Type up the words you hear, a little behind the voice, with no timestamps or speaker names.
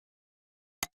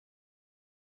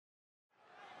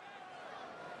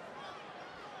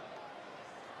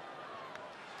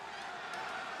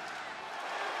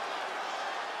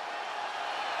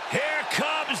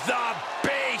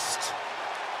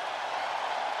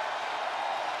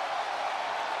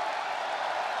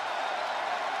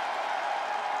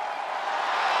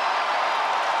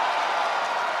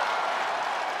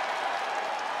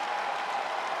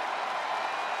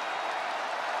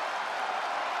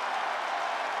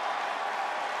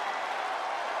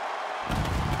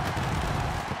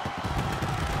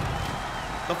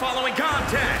The following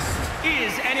contest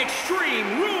is an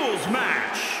Extreme Rules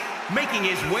match. Making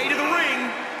his way to the ring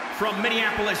from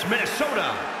Minneapolis,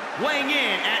 Minnesota, weighing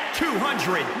in at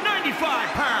 295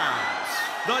 pounds,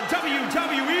 the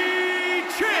WWE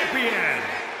Champion,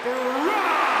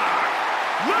 Brock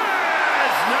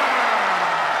Lesnar!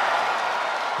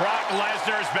 Brock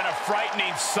Lesnar has been a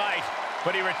frightening sight,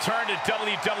 but he returned to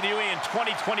WWE in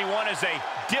 2021 as a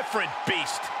different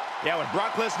beast. Yeah, when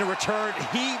Brock Lesnar returned,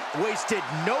 he wasted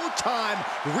no time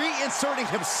reinserting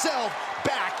himself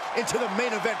back into the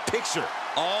main event picture.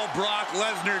 All Brock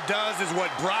Lesnar does is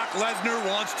what Brock Lesnar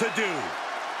wants to do.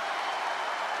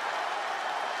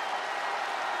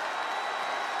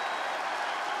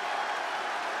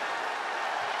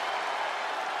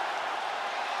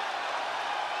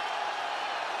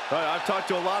 I've talked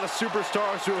to a lot of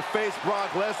superstars who have faced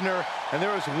Brock Lesnar, and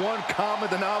there is one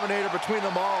common denominator between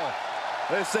them all.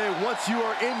 They say once you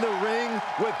are in the ring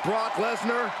with Brock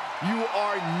Lesnar, you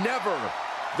are never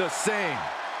the same.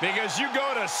 Because you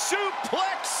go to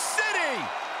Suplex City!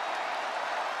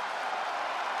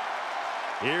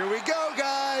 Here we go,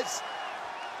 guys!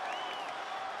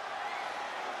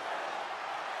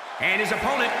 And his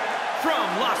opponent from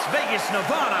Las Vegas,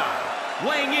 Nevada,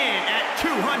 weighing in at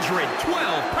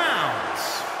 212 pounds.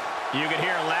 You can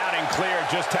hear loud and clear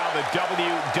just how the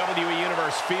WWE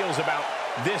Universe feels about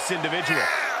this individual.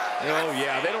 Oh,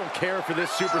 yeah, they don't care for this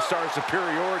superstar's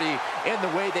superiority in the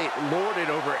way they lord it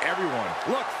over everyone.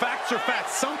 Look, facts are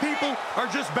facts. Some people are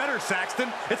just better,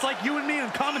 Saxton. It's like you and me in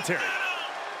commentary.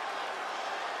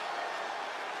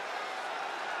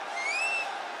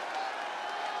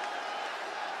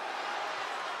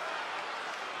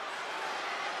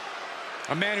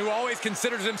 A man who always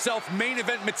considers himself main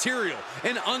event material,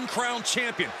 an uncrowned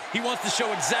champion. He wants to show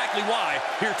exactly why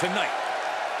here tonight.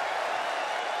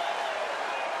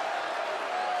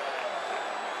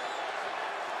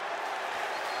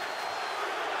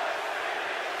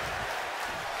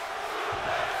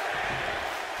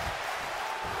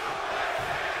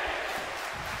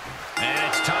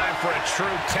 For a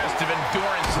true test of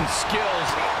endurance and skills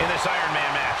in this Iron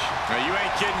Man match. Now, you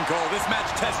ain't kidding, Cole. This match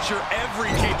tests your every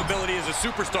capability as a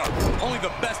superstar. Only the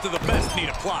best of the best need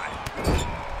apply.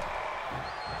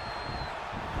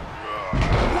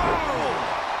 Whoa!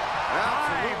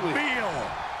 Absolutely.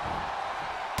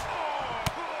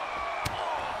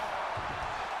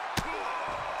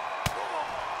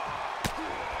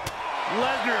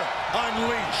 Lesnar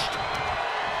unleashed.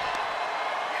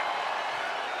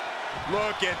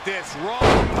 Look at this raw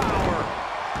power.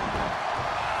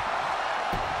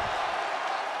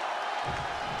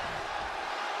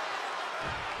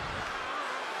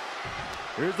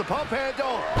 Here's the pump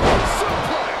handle.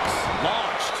 Suplex.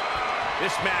 Launched.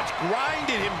 This match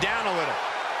grinded him down a little.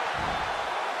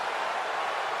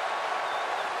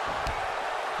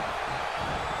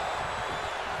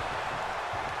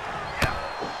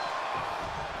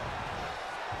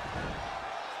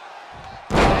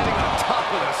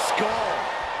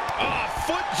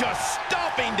 Just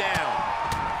stomping down.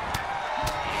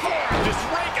 Just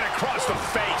raking across the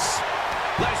face.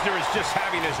 Lesnar is just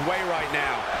having his way right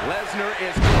now. Lesnar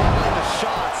is calling the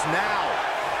shots now.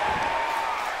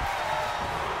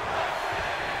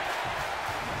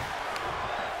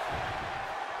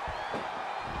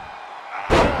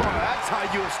 Oh, that's how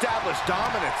you establish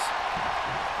dominance.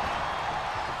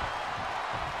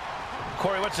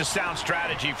 Corey, what's the sound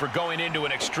strategy for going into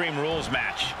an Extreme Rules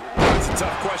match? It's a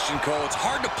tough question, Cole. It's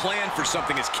hard to plan for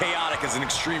something as chaotic as an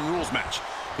Extreme Rules match.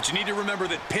 But you need to remember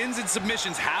that pins and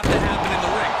submissions have to happen in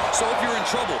the ring. So if you're in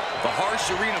trouble, the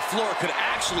harsh arena floor could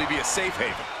actually be a safe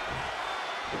haven.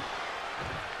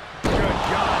 Good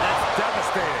God, that's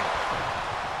devastating.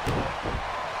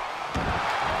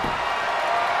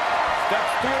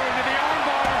 Steps through into the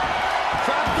armbar.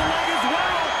 Traps the leg as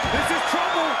well. This is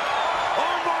trouble.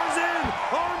 Armbar's in.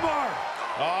 Armbar.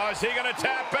 Oh, is he going to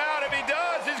tap out? If he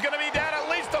does, he's going to be down at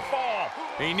least a fall.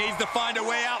 He needs to find a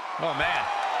way out. Oh, man.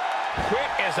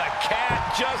 Quick as a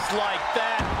cat, just like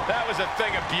that. That was a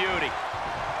thing of beauty.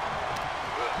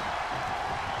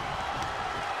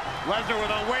 Lesnar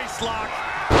with a waist lock.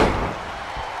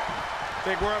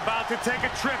 Think we're about to take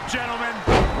a trip, gentlemen.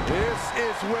 This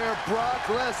is where Brock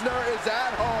Lesnar is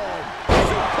at home.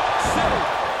 Suplex City.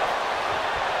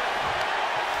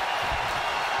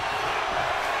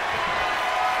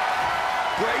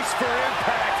 Brace for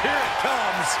impact. Here it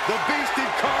comes. The Beast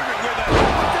incarnate with a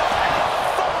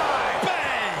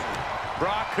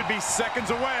Brock could be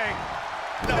seconds away.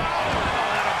 No,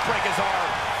 that'll break his arm.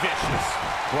 Vicious.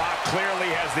 Brock clearly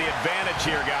has the advantage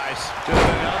here, guys. Just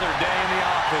another day in the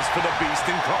office for the Beast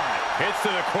incarnate. Hits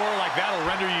to the core like that'll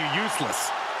render you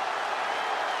useless.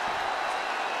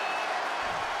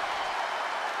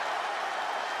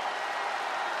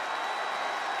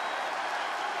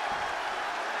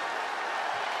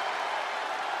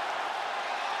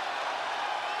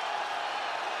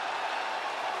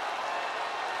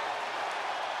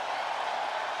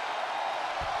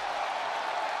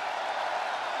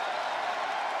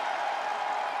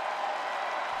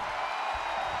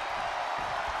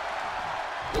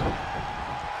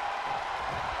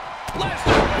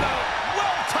 Lesnar with a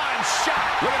well-timed shot.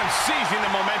 Look at him seizing the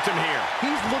momentum here.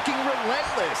 He's looking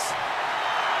relentless.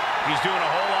 He's doing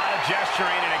a whole lot of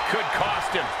gesturing, and it could cost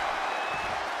him.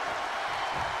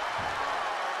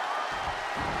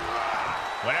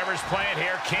 Whatever's playing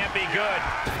here can't be good.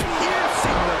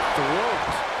 Piercing the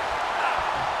throat.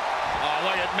 Oh,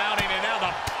 look at mounting, and now the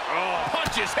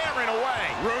punch is hammering away.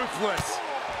 Ruthless.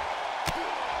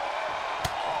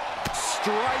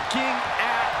 Striking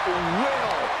at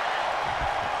will.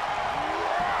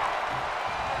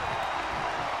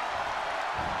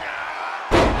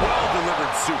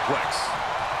 Well-delivered suplex.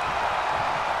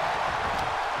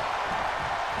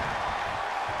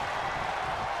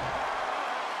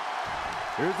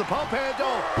 Here's the pump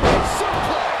handle.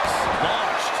 Suplex.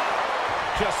 Launched.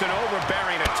 Just an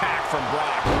overbearing attack from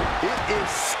Brock. It is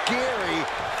scary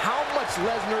how much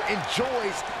Lesnar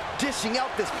enjoys dishing out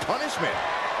this punishment.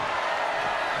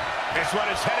 This one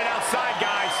is headed outside,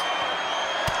 guys.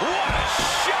 What a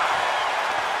shot!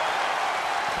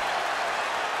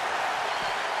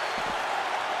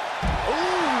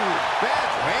 Ooh,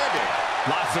 bad-handed.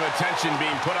 Lots of attention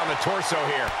being put on the torso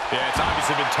here. Yeah, it's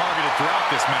obviously been targeted throughout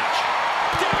this match.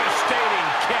 Devastating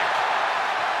kick.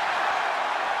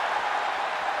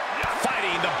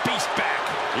 Fighting the beast back.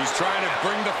 He's trying to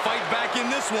bring the fight back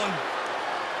in this one.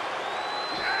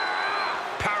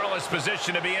 Powerless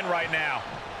position to be in right now.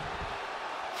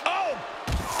 Oh,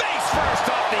 face first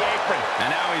off the apron. And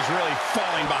now he's really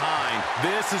falling behind.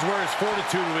 This is where his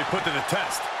fortitude will be put to the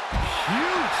test.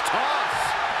 Huge toss.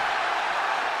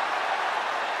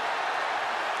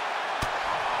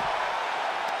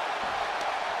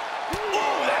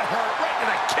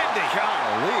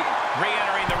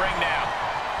 Re-entering the ring now.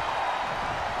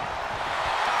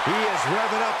 He is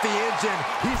revving up the engine.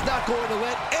 He's not going to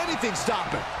let anything stop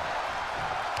him.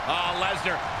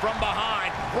 Lesnar from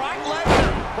behind. Brock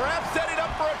Lesnar perhaps setting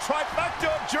up for a trifecta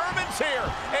of Germans here.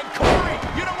 And Corey,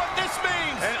 you know what this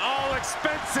means? An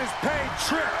all-expenses paid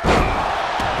trip.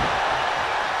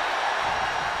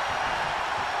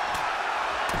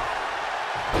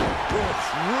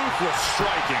 Ruthless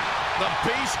striking. The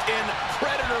beast in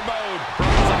predator mode.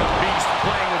 It's like a beast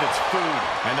playing with its food.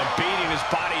 And the beating his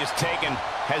body has taken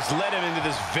has led him into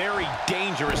this very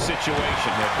dangerous situation.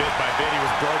 Yeah, bit by bit, he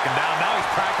was broken down. Now he's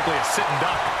practically a sitting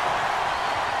duck.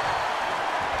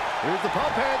 Here's the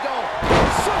pump handle.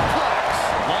 Suplex.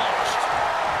 Launched.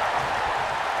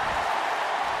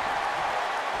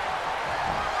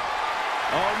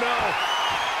 Oh, no.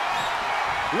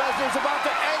 Lesnar's about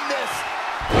to end this.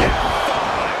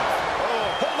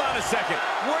 Hold on a second.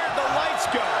 Where'd the lights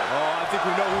go? Oh, I think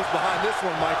we know who's behind this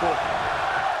one, Michael.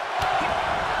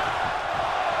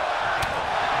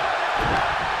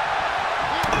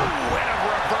 Ooh, and a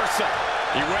reversal.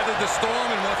 He weathered the storm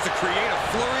and wants to create a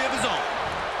flurry of his own.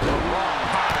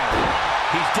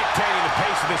 He's dictating the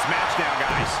pace of this match now,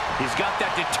 guys. He's got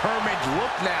that determined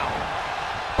look now.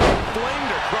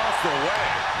 Flamed across the way.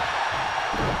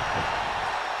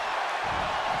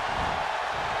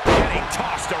 Getting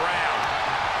tossed around.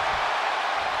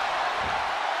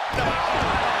 No,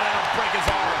 that'll break his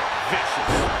arm.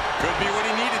 Vicious. Could be what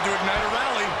he needed to ignite a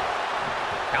rally.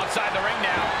 Outside the ring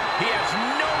now. He has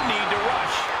no need to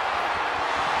rush.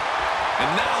 And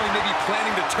now he may be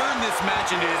planning to turn this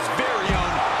match into his very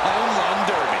own home run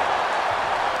derby.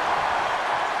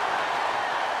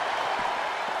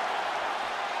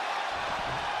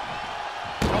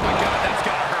 Oh my God, that's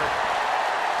gotta hurt.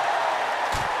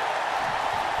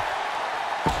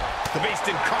 The beast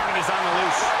incarnate is on the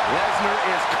loose. Lesnar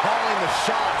is calling the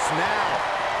shots now.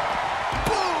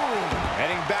 Boom!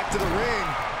 Heading back to the ring.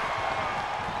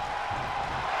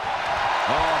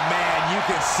 Oh, man, you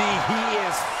can see he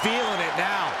is feeling it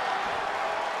now.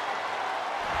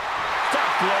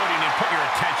 Stop gloating and put your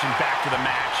attention back to the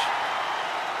match.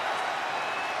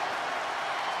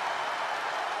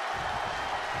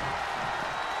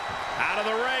 Out of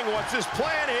the ring, what's his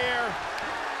plan here?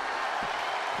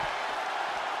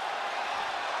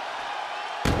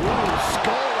 Ooh,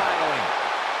 skull rattling.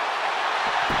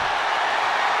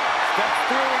 Steps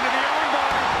through into the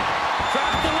armbar.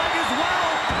 Traps the leg as well.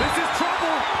 This is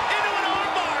trouble. Into an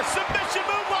armbar, submission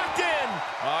move locked in.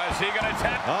 Is he gonna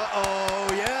tap?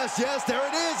 Uh-oh, yes, yes, there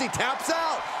it is. He taps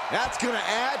out. That's going to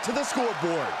add to the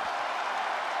scoreboard.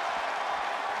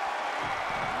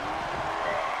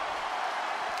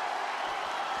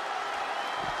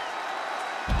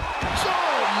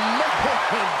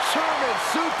 German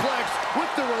suplex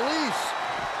with the release.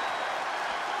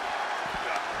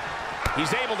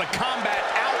 He's able to combat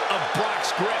out of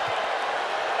Brock's grip.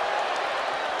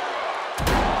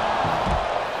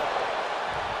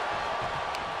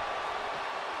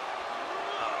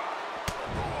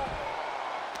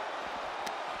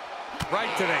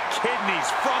 Right to the kidneys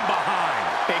from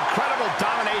behind. Incredible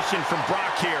domination from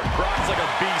Brock here. Brock's like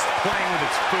a beast playing with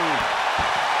its food.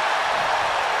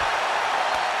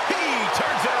 He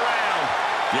turns it around.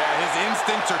 Yeah, his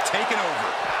instincts are taking over.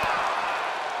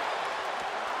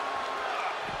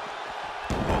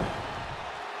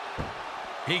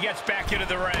 He gets back into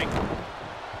the ring.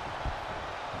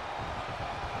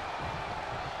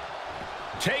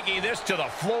 Taking this to the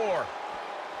floor.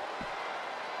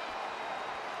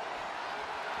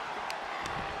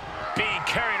 Being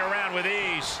carried around with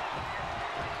ease.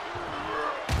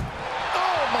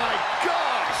 Oh, my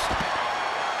gosh!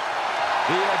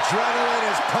 The adrenaline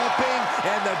is pumping,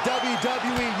 and the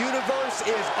WWE Universe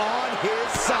is on his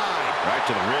side. Right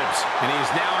to the ribs. And he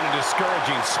is now in a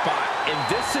discouraging spot. In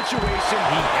this situation,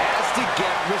 he has to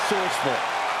get resourceful.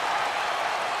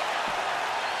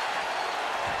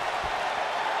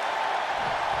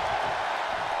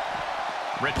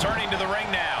 Returning to the ring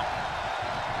now.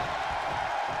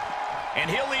 And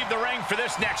he'll leave the ring for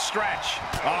this next stretch.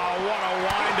 Oh, what a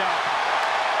wind-up.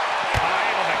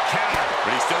 Able to counter.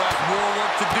 But he still has more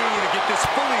work to do to get this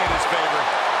fully in his favor.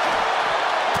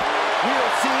 We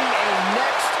are seeing a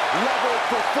next-level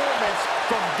performance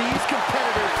from these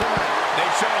competitors tonight.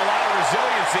 They've shown a lot of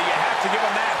resiliency. You have to give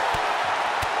them that.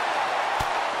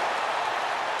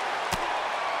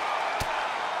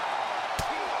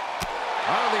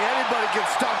 I don't think anybody can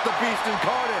stop the Beast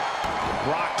Incarnate.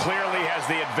 Brock clearly has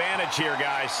the advantage here,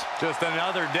 guys. Just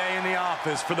another day in the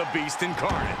office for the Beast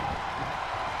Incarnate.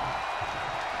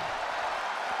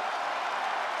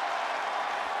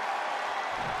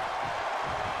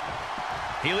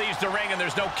 He leaves the ring, and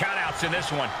there's no countouts in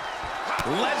this one.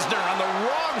 Lesnar on the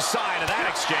wrong side of that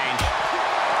exchange.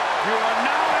 You are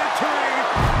now entering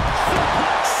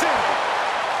Suplex City.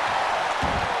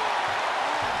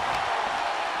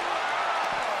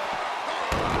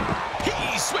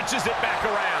 He switches it back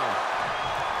around.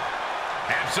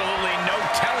 Absolutely no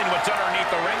telling what's underneath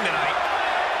the ring tonight.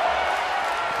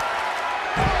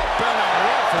 Been a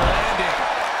rough landing.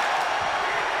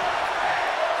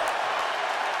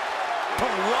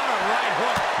 Oh, what a right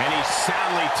hook. And he's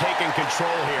soundly taking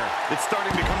control here. It's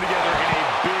starting to come together in a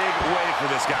big way for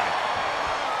this guy.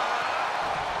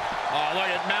 Oh, look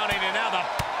at mounting, and now the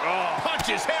punch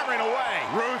is hammering away.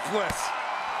 Ruthless.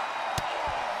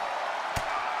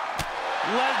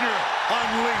 Lesnar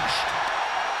unleashed.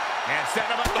 And set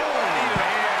him up the knee to the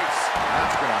hands.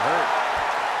 That's going to hurt.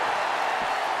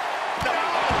 No,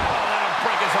 let him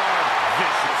break his arm.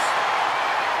 Vicious.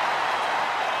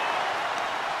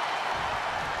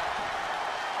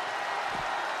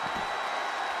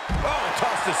 Oh,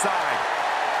 tossed aside.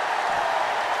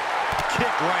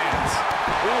 Kick lands.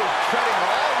 Ooh, treading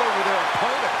all over their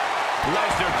opponent.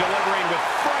 Lesnar delivering with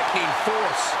frightening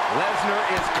force. Lesnar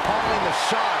is calling the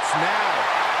shots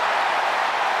now.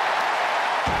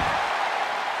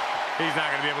 He's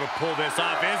not going to be able to pull this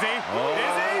off, is he? Oh,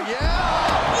 is he?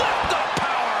 yeah! What the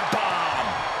power bomb!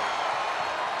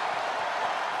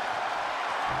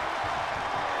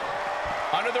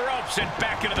 Under the ropes and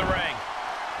back into the ring.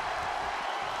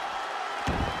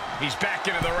 He's back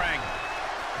into the ring.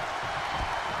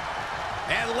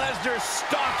 And Lesnar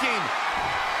stalking.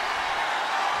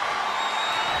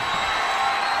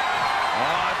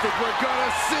 Oh, I think we're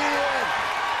gonna see it.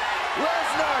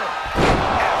 Lesnar.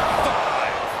 F5.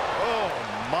 Oh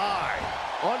my.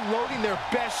 Unloading their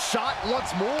best shot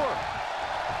once more.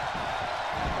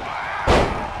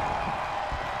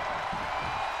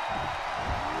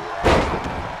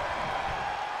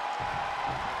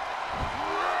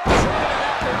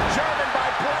 German by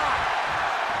Brock.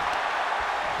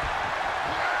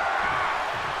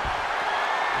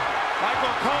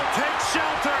 Michael Cole takes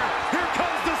shelter. Here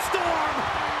comes the storm.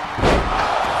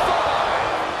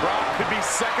 Brock could be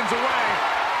seconds away.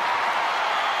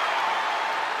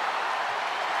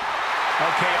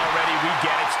 Okay, already, we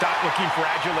get it. Stop looking for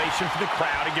adulation from the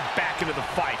crowd and get back into the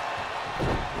fight.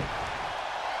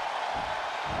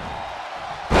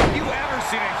 Have you ever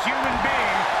seen a human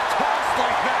being tossed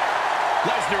like that?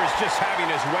 Lesnar is just having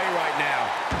his way right now.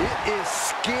 It is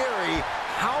scary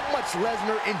how much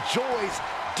Lesnar enjoys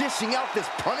dishing out this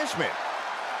punishment.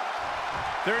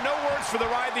 There are no words for the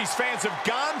ride these fans have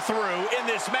gone through in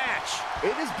this match.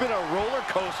 It has been a roller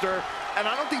coaster, and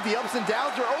I don't think the ups and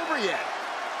downs are over yet.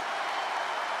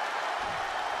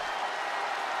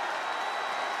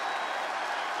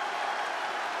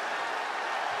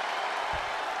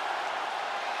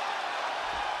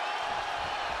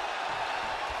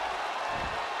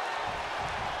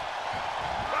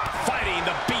 Fighting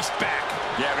the beast back.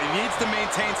 Yeah, but he needs to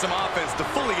maintain some offense to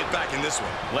fully get back in this one.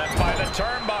 Left by the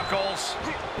turnbuckles.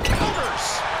 Covers.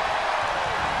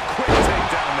 Quick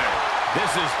takedown there.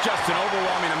 This is just an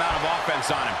overwhelming amount of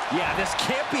offense on him. Yeah, this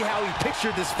can't be how he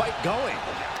pictured this fight going.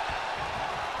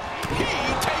 He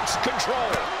takes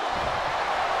control.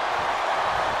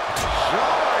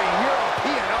 Jarring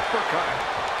European uppercut.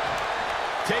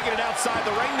 Taking it outside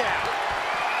the ring now.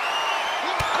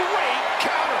 Great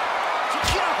counter.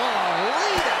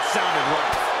 Golly, that sounded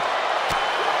rough.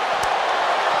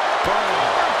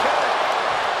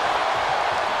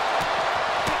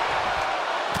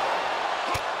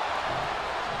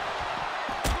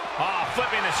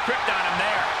 Flipping the script on him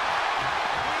there.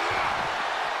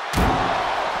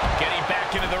 Getting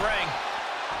back into the ring.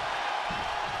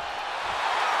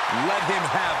 Let him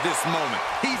have this moment.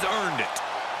 He's earned it.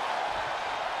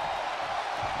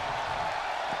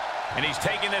 And he's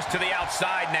taking this to the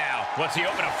outside now. What's he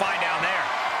open to find down there?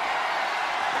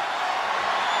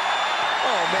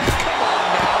 Oh, man, come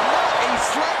on now. Not a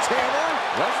sledgehammer.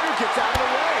 Lesnar gets out of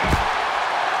the way.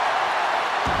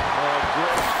 Oh,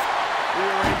 great.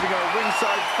 Rearranging our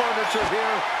ringside furniture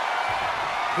here.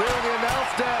 Clearing the announce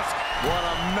desk. What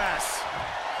a mess.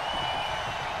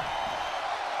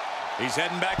 He's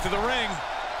heading back to the ring.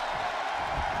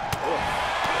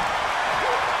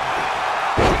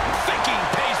 Thinking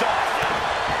pays off.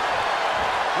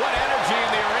 What energy in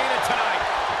the arena tonight.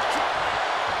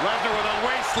 Lesnar with a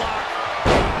waist lock.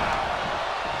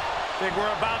 Think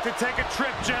we're about to take a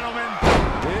trip, gentlemen.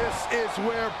 This is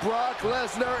where Brock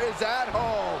Lesnar is at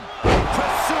home.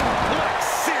 Suplex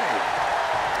City.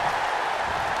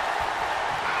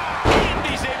 And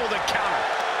he's able to counter.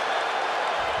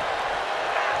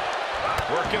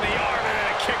 Working the arm and then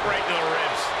a kick right to the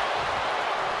ribs.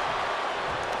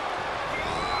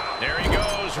 There he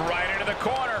goes, right into the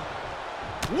corner.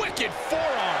 Wicked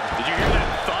forearm. Did you hear that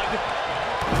thud?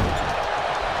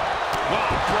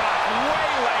 Wow, Brock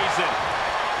waylays it.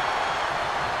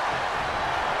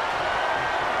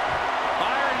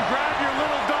 Iron, grab your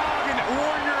little dog and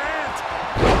warn your aunt.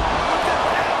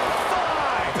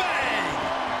 Bang!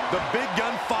 The big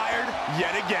gun fired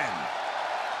yet again.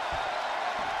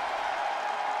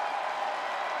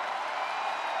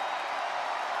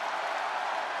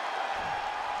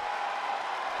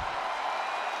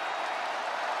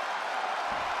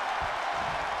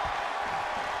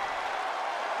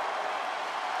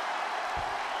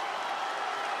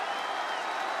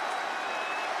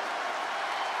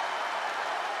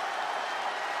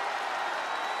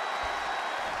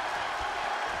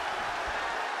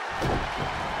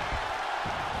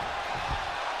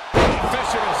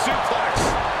 Professional suplex.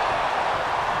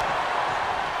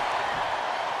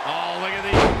 Oh, look at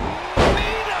the...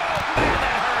 Man,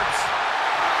 that hurts.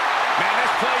 Man,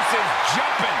 this place is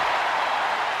jumping.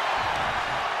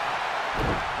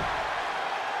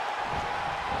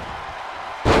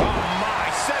 Oh, my.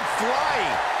 Sent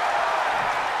flying.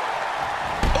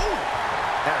 Oh,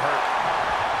 that hurt.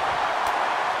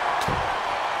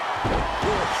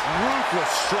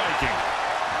 Ruthless striking.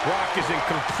 Brock is in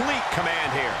complete command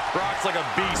here. Brock's like a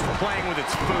beast playing with its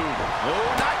food. Oh,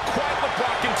 not quite what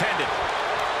Brock intended.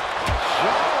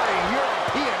 Jarring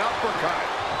European uppercut.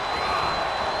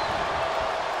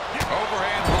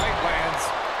 Overhand right lands.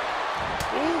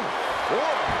 Ooh,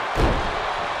 boy.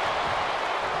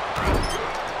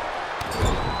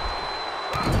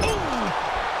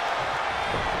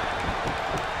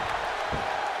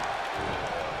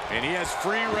 And he has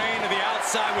free reign to the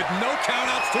outside with no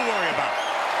countouts to worry about.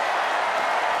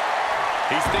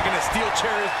 He's thinking a steel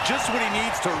chair is just what he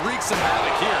needs to wreak some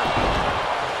havoc here.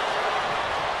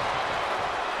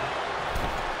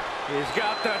 He's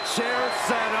got the chair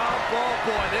set up. Oh,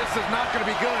 boy, this is not going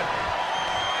to be good.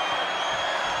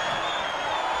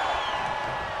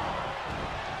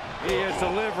 He is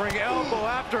delivering elbow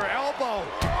after elbow.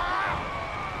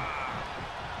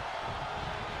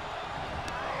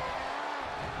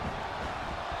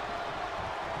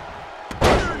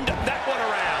 Turned that one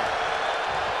around.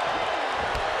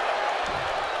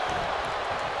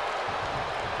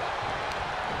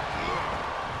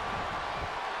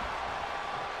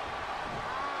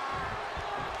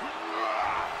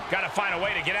 Got to find a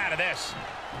way to get out of this.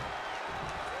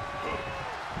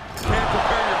 Can't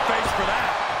prepare your face for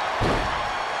that.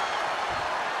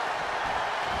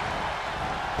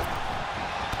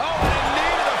 Oh, and a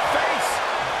knee to the face.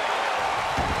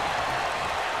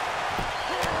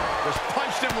 Just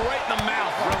punched him right in the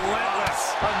mouth.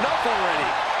 Relentless. Enough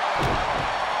already.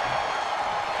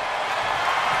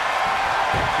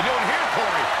 What you doing here,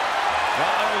 Corey?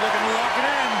 Uh-oh, looking to lock it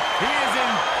in. He is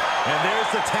in. And there's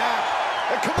the tap.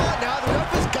 Come on now, the ref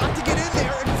has got to get in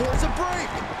there and force a break.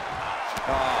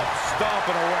 Oh,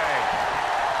 stomping away.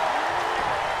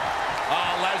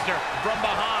 Oh, Lesnar from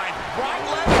behind. Brock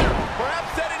Lesnar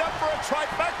perhaps setting up for a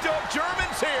trifecta of journey.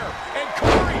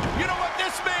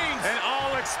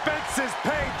 expenses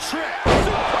paid trip.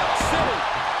 Suplex City.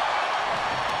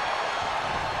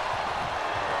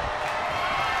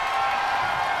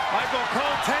 Michael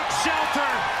Cole takes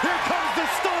shelter. Here comes the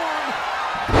storm.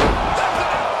 There's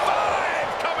an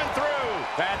F5 coming through.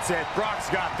 That's it. Brock's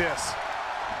got this.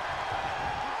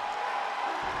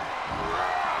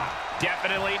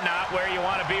 Definitely not where you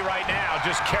want to be right now.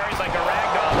 Just carried like a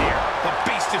ragdoll here. The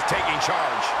Beast is taking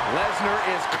charge. Lesnar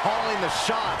is calling the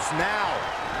shots now.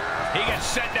 He gets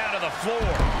sent down to the floor.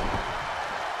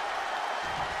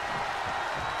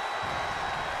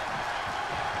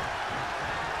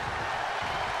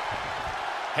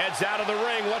 Heads out of the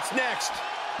ring. What's next?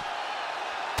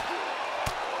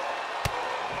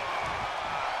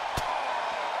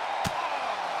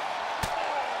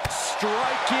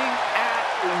 Striking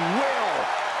at will.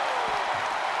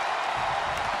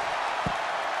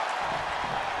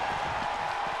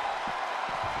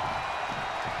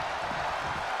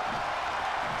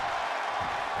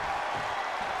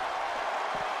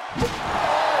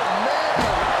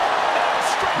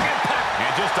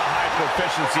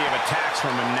 Proficiency of attacks from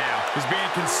him now. He's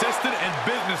being consistent and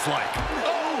businesslike.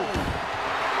 Oh!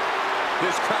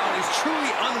 This crowd is truly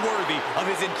unworthy of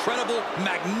his incredible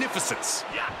magnificence.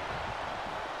 Yeah.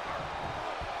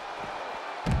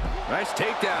 Nice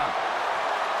takedown.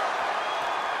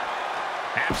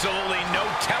 Absolutely no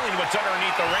telling what's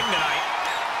underneath the ring tonight.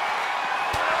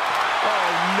 Oh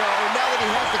no, now that he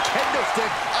has the kendo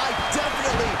stick, I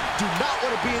definitely do not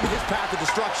want to be in his path of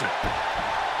destruction.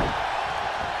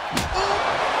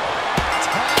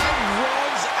 Time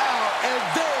runs out, and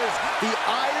there's the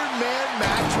Iron Man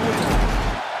match winner.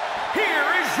 Here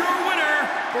is your winner,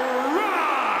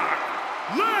 Brock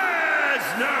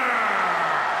Lesnar.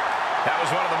 That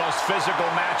was one of the most physical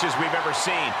matches we've ever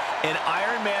seen. An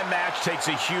Iron Man match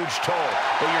takes a huge toll,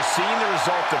 but you're seeing the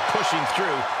result of pushing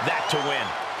through that to win.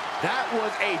 That was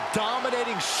a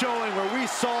dominating showing where we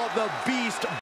saw the Beast